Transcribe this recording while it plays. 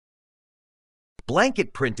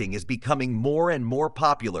Blanket printing is becoming more and more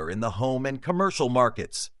popular in the home and commercial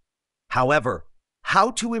markets. However,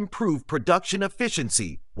 how to improve production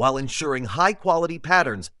efficiency while ensuring high-quality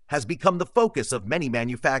patterns has become the focus of many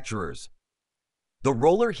manufacturers. The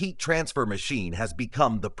roller heat transfer machine has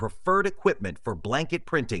become the preferred equipment for blanket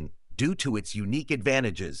printing due to its unique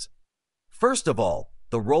advantages. First of all,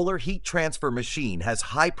 the roller heat transfer machine has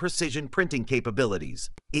high-precision printing capabilities.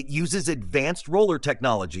 It uses advanced roller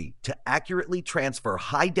technology to accurately transfer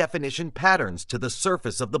high-definition patterns to the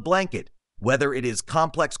surface of the blanket. Whether it is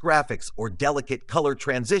complex graphics or delicate color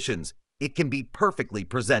transitions, it can be perfectly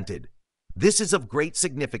presented. This is of great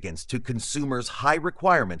significance to consumers' high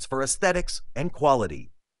requirements for aesthetics and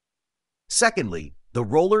quality. Secondly, the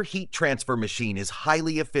roller heat transfer machine is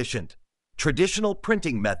highly efficient. Traditional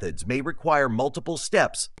printing methods may require multiple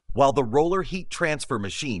steps, while the roller heat transfer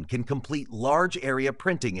machine can complete large area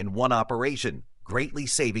printing in one operation, greatly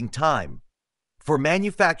saving time. For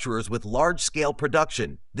manufacturers with large-scale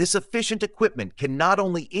production, this efficient equipment can not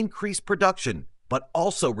only increase production, but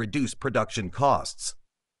also reduce production costs.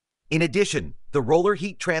 In addition, the roller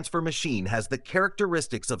heat transfer machine has the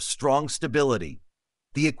characteristics of strong stability.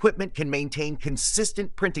 The equipment can maintain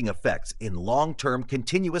consistent printing effects in long-term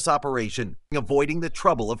continuous operation, avoiding the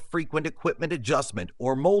trouble of frequent equipment adjustment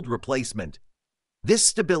or mold replacement. This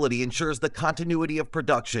stability ensures the continuity of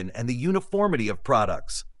production and the uniformity of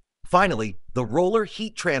products. Finally, the roller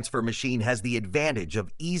heat transfer machine has the advantage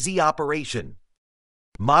of easy operation.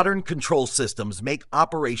 Modern control systems make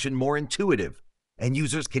operation more intuitive, and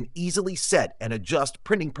users can easily set and adjust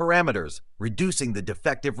printing parameters, reducing the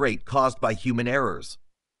defective rate caused by human errors.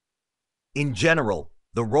 In general,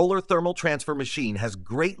 the roller thermal transfer machine has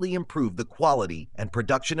greatly improved the quality and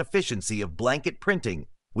production efficiency of blanket printing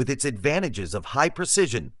with its advantages of high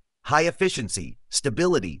precision, high efficiency,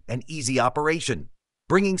 stability, and easy operation,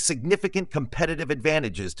 bringing significant competitive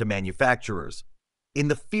advantages to manufacturers. In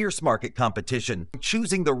the fierce market competition,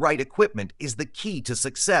 choosing the right equipment is the key to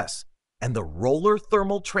success, and the roller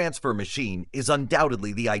thermal transfer machine is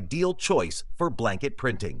undoubtedly the ideal choice for blanket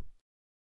printing.